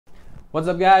What's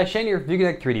up guys, Shane here from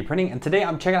Fugatech 3D Printing, and today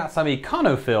I'm checking out some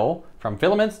EconoFIL from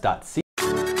Filaments.ca.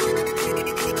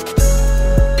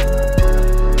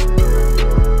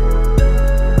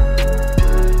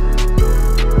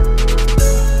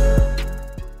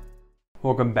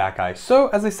 Welcome back guys. So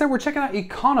as I said, we're checking out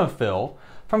EconoFIL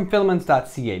from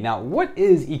Filaments.ca. Now what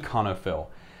is EconoFIL?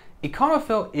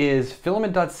 EconoFIL is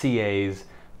Filament.ca's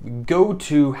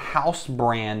go-to house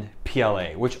brand PLA,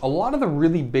 which a lot of the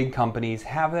really big companies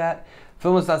have that.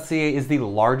 Filaments.ca is the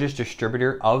largest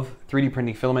distributor of 3D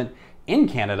printing filament in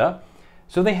Canada,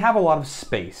 so they have a lot of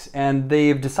space, and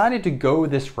they've decided to go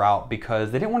this route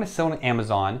because they didn't want to sell on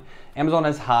Amazon. Amazon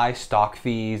has high stock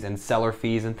fees and seller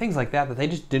fees and things like that that they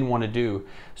just didn't want to do.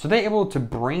 So they're able to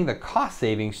bring the cost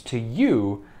savings to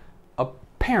you,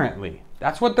 apparently.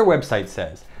 That's what their website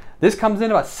says. This comes in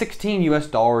about $16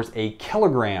 US a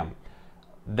kilogram.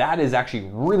 That is actually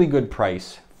really good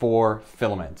price for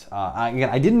filament. Again,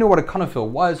 I didn't know what EconoFIL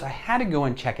was. I had to go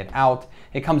and check it out.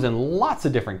 It comes in lots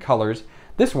of different colors.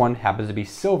 This one happens to be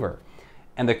silver.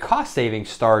 And the cost savings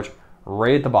start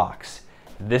right at the box.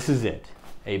 This is it.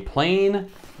 A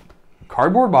plain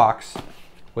cardboard box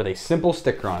with a simple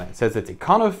sticker on it. It says it's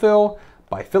EconoFIL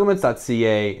by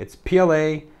Filaments.ca. It's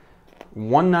PLA,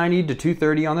 190 to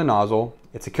 230 on the nozzle.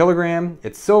 It's a kilogram,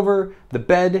 it's silver, the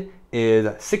bed is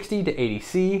 60 to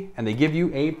 80C, and they give you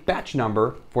a batch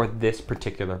number for this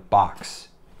particular box.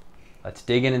 Let's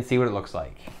dig in and see what it looks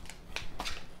like.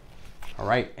 All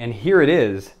right, and here it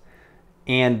is.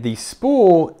 And the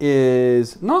spool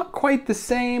is not quite the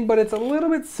same, but it's a little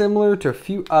bit similar to a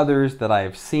few others that I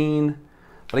have seen.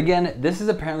 But again, this is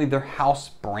apparently their house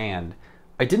brand.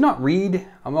 I did not read,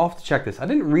 I'll have to check this. I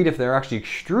didn't read if they're actually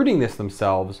extruding this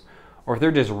themselves or if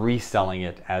they're just reselling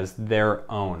it as their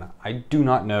own. I do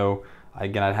not know.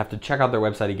 Again, I'd have to check out their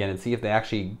website again and see if they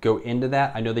actually go into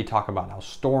that. I know they talk about how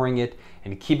storing it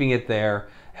and keeping it there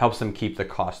helps them keep the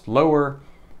cost lower.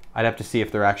 I'd have to see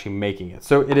if they're actually making it.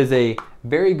 So it is a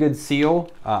very good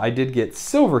seal. I did get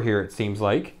silver here, it seems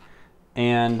like.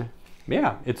 And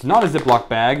yeah, it's not a Ziploc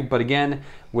bag, but again,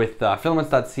 with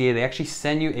Filaments.ca, they actually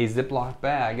send you a Ziploc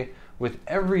bag with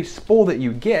every spool that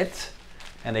you get.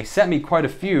 And they sent me quite a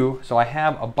few, so I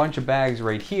have a bunch of bags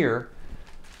right here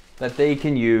that they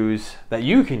can use, that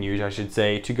you can use, I should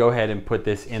say, to go ahead and put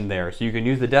this in there. So you can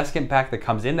use the Descant pack that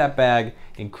comes in that bag,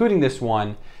 including this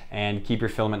one, and keep your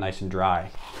filament nice and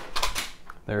dry.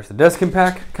 There's the Descant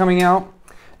pack coming out.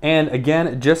 And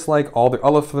again, just like all the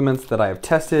other filaments that I have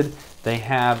tested, they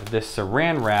have this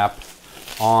saran wrap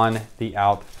on the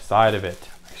outside of it.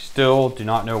 I still do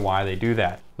not know why they do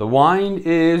that. The wind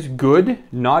is good,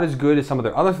 not as good as some of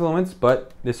their other filaments,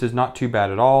 but this is not too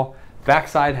bad at all.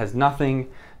 Backside has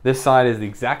nothing. This side is the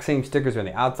exact same stickers on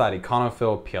the outside,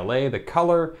 EconoFIL PLA. The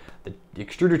color, the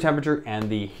extruder temperature,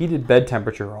 and the heated bed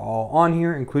temperature are all on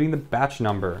here, including the batch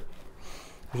number.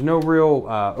 There's no real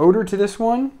odor to this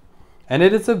one. And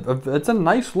it's a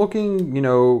nice looking, you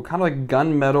know, kind of like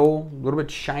gunmetal, a little bit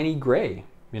shiny gray,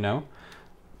 you know.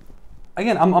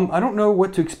 Again, I don't know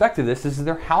what to expect of this. This is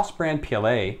their house brand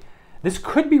PLA. This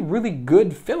could be really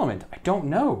good filament. I don't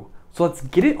know. So let's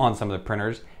get it on some of the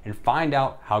printers and find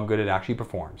out how good it actually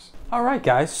performs. All right,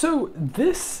 guys. So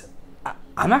this,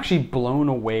 I'm actually blown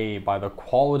away by the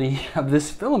quality of this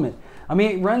filament. I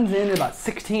mean, it runs in at about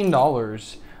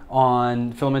 $16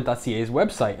 on Filament.ca's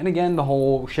website. And again, the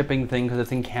whole shipping thing, because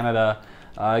it's in Canada,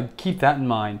 keep that in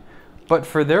mind. But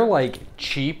for their like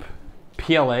cheap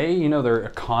PLA, you know, their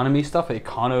economy stuff,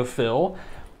 EconoFIL,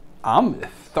 I'm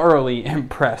thoroughly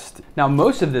impressed. Now,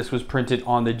 most of this was printed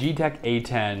on the G-Tech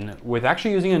A10 with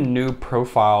actually using a new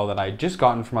profile that I just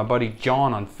gotten from my buddy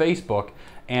John on Facebook,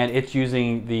 and it's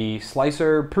using the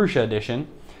Slicer Prusa edition,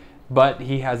 but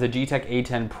he has a G-Tech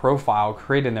A10 profile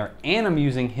created in there, and I'm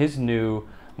using his new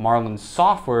Marlin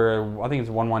software. I think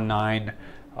it's 119,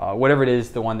 whatever it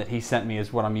is, the one that he sent me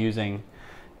is what I'm using,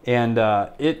 and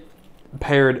it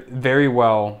paired very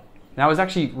well. And I was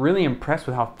actually really impressed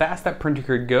with how fast that printer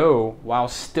could go while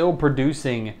still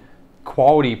producing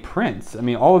quality prints. I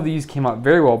mean, all of these came out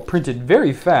very well, printed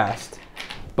very fast,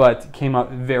 but came out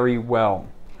very well.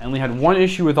 I only had one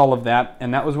issue with all of that,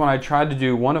 and that was when I tried to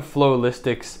do one of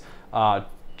Flowlistic's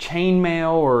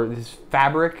chainmail, or this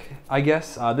fabric, I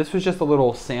guess. This was just a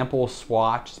little sample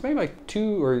swatch. It's maybe like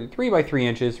 2 or 3 by 3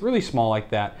 inches, really small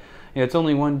like that. You know, it's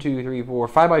only 1, 2, 3, 4,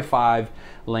 5 by 5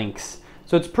 links.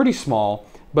 So it's pretty small,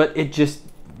 but it just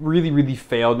really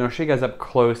failed. And I'll show you guys up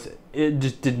close. It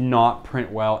just did not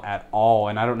print well at all.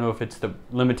 And I don't know if it's the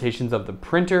limitations of the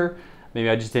printer. Maybe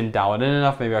I just didn't dial it in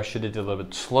enough. Maybe I should have did a little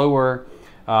bit slower.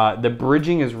 The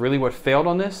bridging is really what failed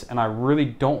on this, and I really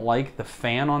don't like the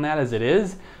fan on that as it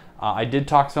is. I did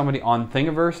talk to somebody on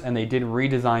Thingiverse, and they did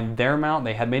redesign their mount.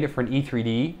 They had made it for an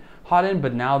E3D hot end,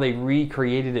 but now they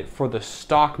recreated it for the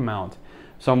stock mount.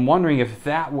 So I'm wondering if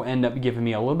that will end up giving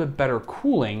me a little bit better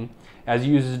cooling, as it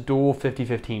uses dual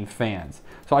 5015 fans.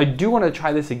 So I do want to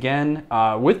try this again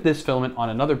with this filament on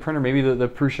another printer, maybe the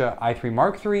Prusa i3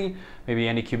 Mark III, maybe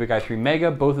Anycubic i3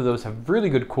 Mega. Both of those have really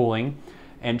good cooling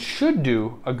and should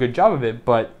do a good job of it,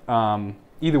 but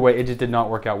either way, it just did not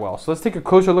work out well. So let's take a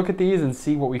closer look at these and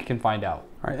see what we can find out.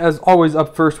 All right, as always,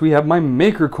 up first we have my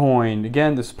maker coin.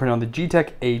 Again, this is printed on the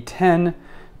Fugatech A10,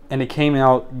 and it came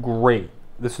out great.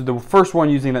 This is the first one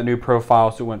using that new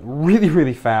profile, so it went really,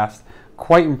 really fast.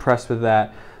 Quite impressed with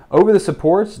that. Over the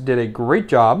supports, did a great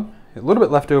job. A little bit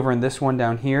left over in this one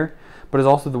down here, but it's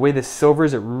also the way this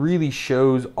silvers, it really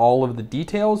shows all of the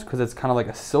details because it's kind of like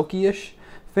a silky-ish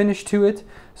finish to it.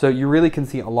 So you really can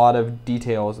see a lot of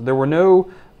details. There were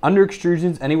no under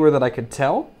extrusions anywhere that I could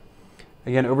tell.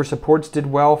 Again, over supports did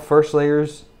well. First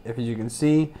layers, if you can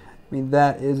see, I mean,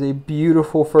 that is a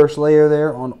beautiful first layer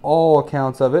there on all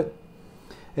accounts of it.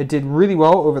 It did really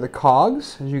well over the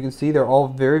cogs. As you can see, they're all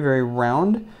very, very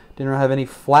round. Didn't have any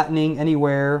flattening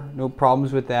anywhere, no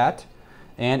problems with that.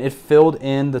 And it filled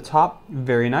in the top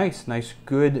very nice. Nice,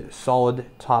 good, solid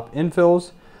top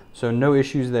infills. So no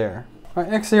issues there. All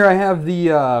right, next here I have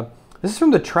the, this is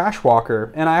from the Trash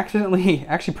Walker. And I accidentally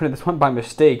actually printed this one by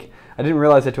mistake. I didn't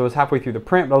realize it until I was halfway through the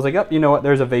print, but I was like, oh, you know what,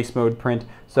 there's a vase mode print.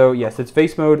 So yes, it's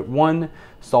vase mode, one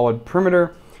solid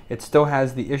perimeter. It still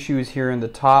has the issues here in the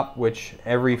top, which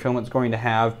every filament's going to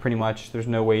have pretty much. There's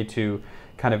no way to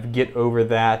kind of get over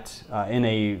that in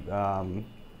a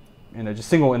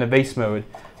vase mode.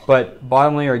 But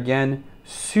bottom layer, again,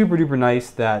 super duper nice.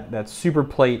 That super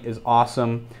plate is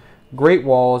awesome. Great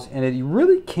walls, and you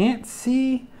really can't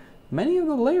see many of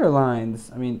the layer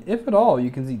lines. I mean, if at all,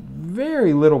 you can see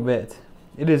very little bit.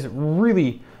 It is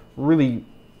really, really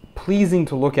pleasing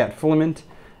to look at filament,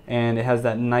 and it has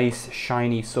that nice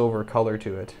shiny silver color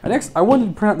to it. Next, I wanted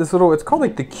to print out this little, it's called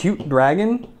like the Cute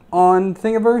Dragon on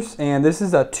Thingiverse, and this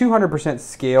is a 200%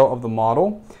 scale of the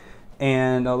model.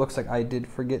 And it looks like I did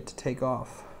forget to take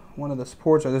off one of the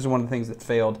supports, or this is one of the things that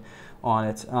failed on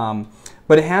it.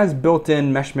 But it has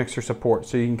built-in mesh mixer support,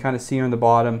 so you can kind of see on the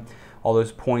bottom all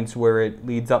those points where it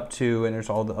leads up to, and there's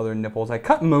all the other nipples. I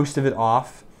cut most of it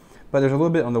off, but there's a little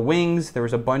bit on the wings. There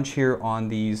was a bunch here on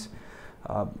these,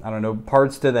 I don't know,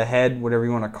 parts to the head, whatever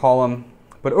you want to call them.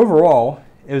 But overall,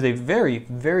 it was a very,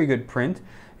 very good print.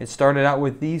 It started out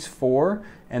with these four,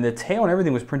 and the tail and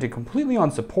everything was printed completely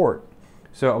on support.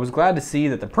 So I was glad to see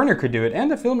that the printer could do it, and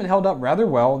the filament held up rather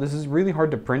well. This is really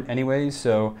hard to print anyways,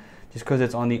 so just because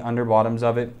it's on the underbottoms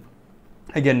of it.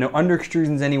 Again, no under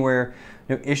extrusions anywhere,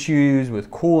 no issues with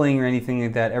cooling or anything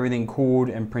like that. Everything cooled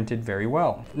and printed very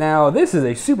well. Now, this is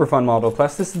a super fun model.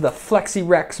 Plus, this is the Flexi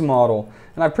Rex model,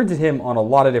 and I printed him on a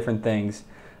lot of different things,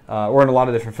 or in a lot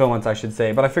of different filaments, I should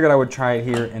say. But I figured I would try it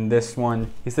here in this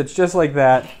one. He sits just like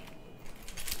that.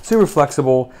 Super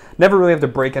flexible. Never really have to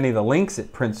break any of the links.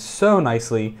 It prints so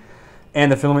nicely, and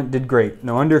the filament did great.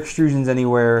 No under extrusions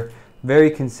anywhere.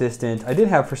 Very consistent. I did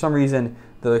have, for some reason,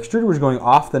 the extruder was going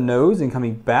off the nose and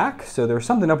coming back, so there was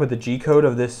something up with the G-code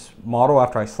of this model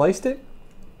after I sliced it.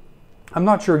 I'm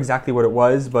not sure exactly what it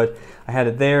was, but I had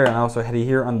it there, and I also had it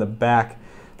here on the back.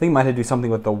 I think it might have to do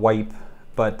something with the wipe,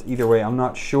 but either way, I'm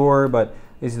not sure. But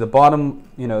is the bottom,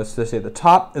 you know, so to say the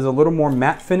top is a little more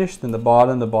matte finish than the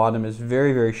bottom. The bottom is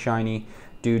very, very shiny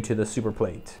due to the super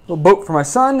plate. Little boat for my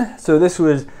son. So this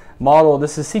was model,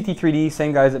 this is CT3D,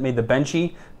 same guys that made the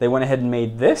Benchy. They went ahead and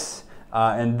made this.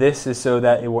 And this is so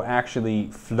that it will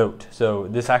actually float. So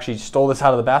this actually stole this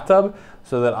out of the bathtub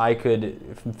so that I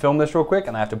could film this real quick,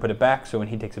 and I have to put it back so when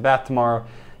he takes a bath tomorrow,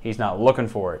 he's not looking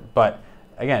for it. But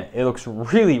again, it looks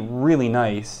really, really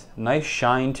nice. Nice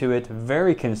shine to it,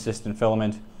 very consistent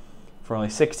filament. For only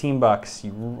 16 bucks,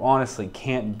 you honestly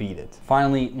can't beat it.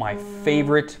 Finally, my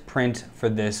favorite print for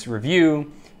this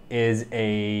review is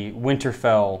a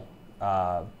Winterfell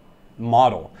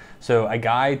model. So a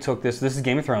guy took this is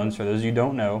Game of Thrones for those of you who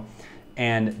don't know,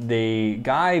 and the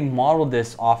guy modeled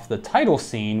this off the title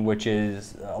scene, which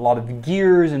is a lot of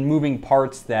gears and moving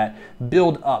parts that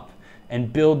build up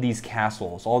and build these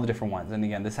castles, all the different ones. And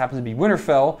again, this happens to be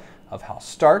Winterfell of House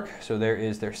Stark, so there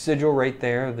is their sigil right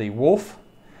there, the wolf,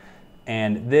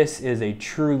 and this is a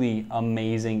truly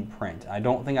amazing print. I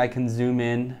don't think I can zoom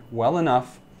in well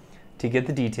enough to get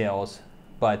the details,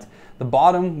 but the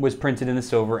bottom was printed in the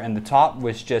silver, and the top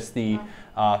was just the,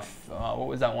 what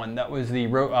was that one? That was the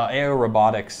AO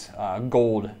Robotics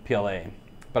gold PLA.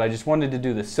 But I just wanted to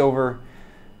do the silver,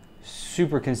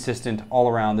 super consistent all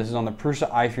around. This is on the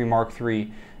Prusa i3 Mark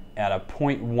III, at a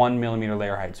 0.1 millimeter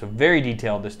layer height. So very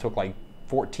detailed. This took like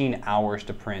 14 hours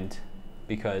to print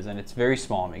and it's very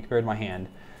small. I mean, compared to my hand,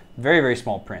 very, very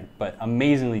small print, but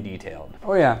amazingly detailed.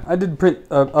 Oh yeah, I did print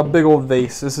a big old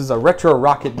vase. This is a retro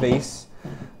rocket vase.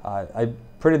 I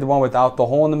printed the one without the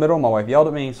hole in the middle. My wife yelled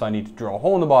at me, so I need to drill a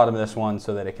hole in the bottom of this one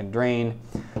so that it can drain.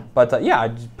 But yeah, I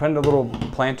just printed a little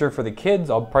planter for the kids.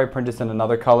 I'll probably print this in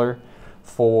another color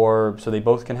so they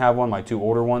both can have one, my two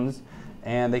older ones,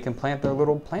 and they can plant their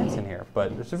little plants in here.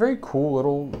 But it's a very cool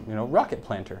little, rocket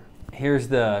planter. Here's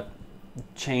the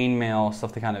chainmail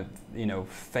stuff that kind of,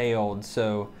 failed.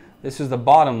 So this is the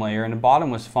bottom layer, and the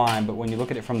bottom was fine, but when you look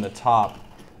at it from the top,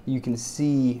 you can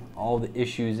see all the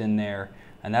issues in there,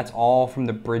 and that's all from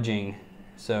the bridging.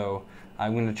 So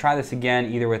I'm going to try this again,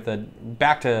 either with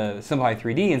back to Simplify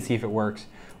 3D and see if it works,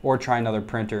 or try another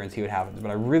printer and see what happens.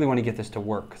 But I really want to get this to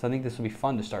work because I think this will be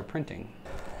fun to start printing.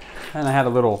 And I had a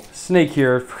little snake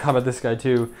here. Forgot about this guy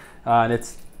too, and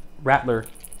it's rattler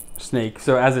snake.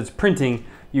 So as it's printing,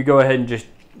 you go ahead and just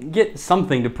get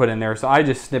something to put in there. So I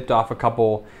just snipped off a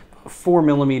couple 4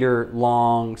 millimeter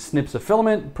long snips of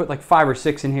filament, put like 5 or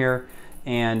 6 in here,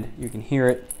 and you can hear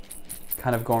it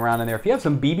kind of going around in there. If you have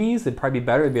some BBs, it'd probably be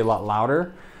better. It'd be a lot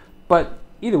louder. But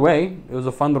either way, it was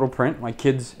a fun little print. My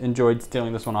kids enjoyed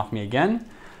stealing this one off me again.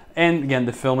 And again,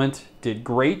 the filament did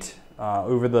great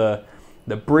over the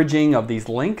bridging of these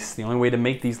links. The only way to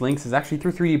make these links is actually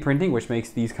through 3D printing, which makes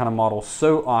these kind of models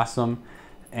so awesome.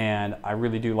 And I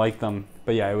really do like them.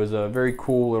 But yeah, it was a very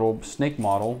cool little snake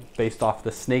model based off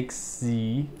the Snake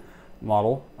Z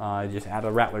model. I just add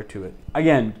a rattler to it.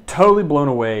 Again, totally blown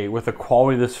away with the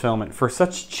quality of this filament. For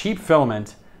such cheap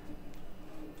filament,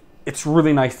 it's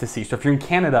really nice to see. So if you're in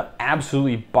Canada,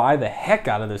 absolutely buy the heck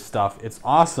out of this stuff. It's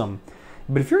awesome.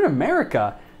 But if you're in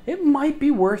America, it might be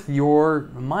worth your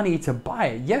money to buy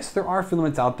it. Yes, there are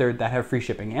filaments out there that have free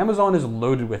shipping. Amazon is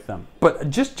loaded with them. But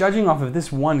just judging off of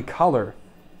this one color,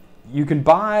 you can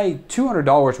buy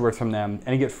 $200 worth from them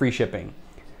and get free shipping.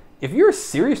 If you're a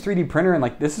serious 3D printer and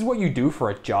like this is what you do for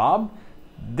a job,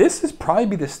 this is probably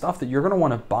be the stuff that you're gonna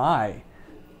wanna buy.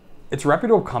 It's a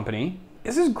reputable company.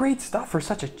 This is great stuff for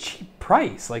such a cheap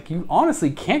price. Like you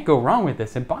honestly can't go wrong with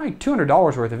this. And buying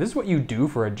 $200 worth, if this is what you do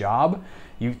for a job,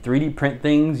 you 3D print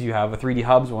things, you have a 3D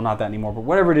hubs, well not that anymore, but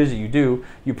whatever it is that you do,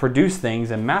 you produce things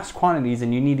in mass quantities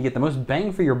and you need to get the most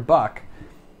bang for your buck.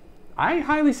 I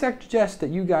highly suggest that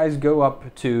you guys go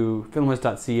up to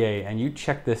filaments.ca and you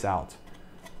check this out.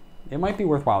 It might be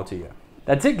worthwhile to you.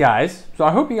 That's it, guys. So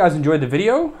I hope you guys enjoyed the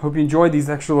video. Hope you enjoyed these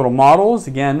extra little models.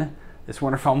 Again, this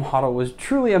Winterfell model was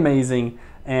truly amazing.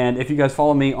 And if you guys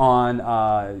follow me on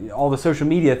all the social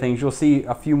media things, you'll see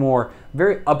a few more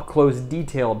very up-close,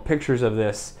 detailed pictures of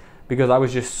this because I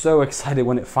was just so excited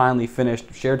when it finally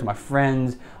finished. Shared to my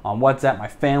friends on WhatsApp, my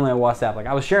family on WhatsApp. Like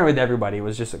I was sharing with everybody. It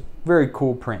was just a very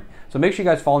cool print. So make sure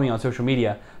you guys follow me on social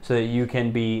media so that you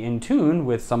can be in tune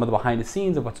with some of the behind the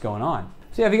scenes of what's going on.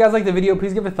 So yeah, if you guys liked the video,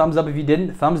 please give it a thumbs up. If you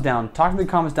didn't, thumbs down. Talk in the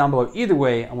comments down below. Either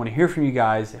way, I want to hear from you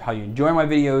guys how you enjoy my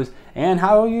videos and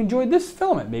how you enjoyed this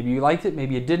filament. Maybe you liked it,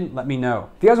 maybe you didn't. Let me know.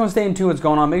 If you guys want to stay in tune with what's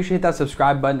going on, make sure you hit that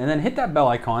subscribe button and then hit that bell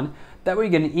icon. That way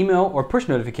you get an email or push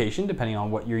notification, depending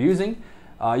on what you're using.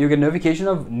 You'll get a notification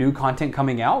of new content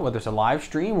coming out, whether it's a live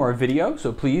stream or a video,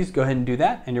 so please go ahead and do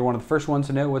that, and you're one of the first ones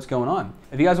to know what's going on.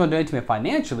 If you guys want to donate to me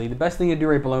financially, the best thing to do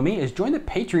right below me is join the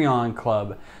Patreon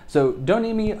club. So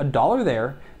donate me $1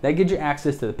 there. That gives you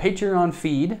access to the Patreon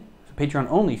feed, Patreon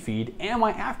only feed, and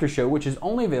my after show, which is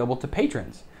only available to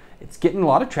patrons. It's getting a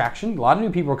lot of traction. A lot of new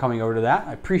people are coming over to that.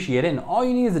 I appreciate it, and all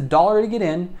you need is $1 to get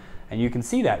in. And you can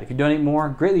see that. If you donate more,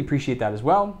 greatly appreciate that as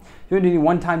well. If you want to do any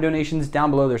one-time donations,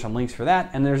 down below there's some links for that.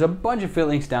 And there's a bunch of affiliate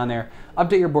links down there.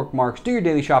 Update your bookmarks, do your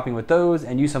daily shopping with those,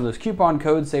 and use some of those coupon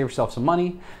codes, save yourself some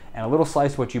money. And a little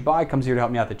slice of what you buy comes here to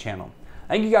help me out the channel.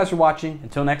 Thank you guys for watching.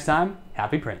 Until next time,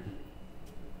 happy printing.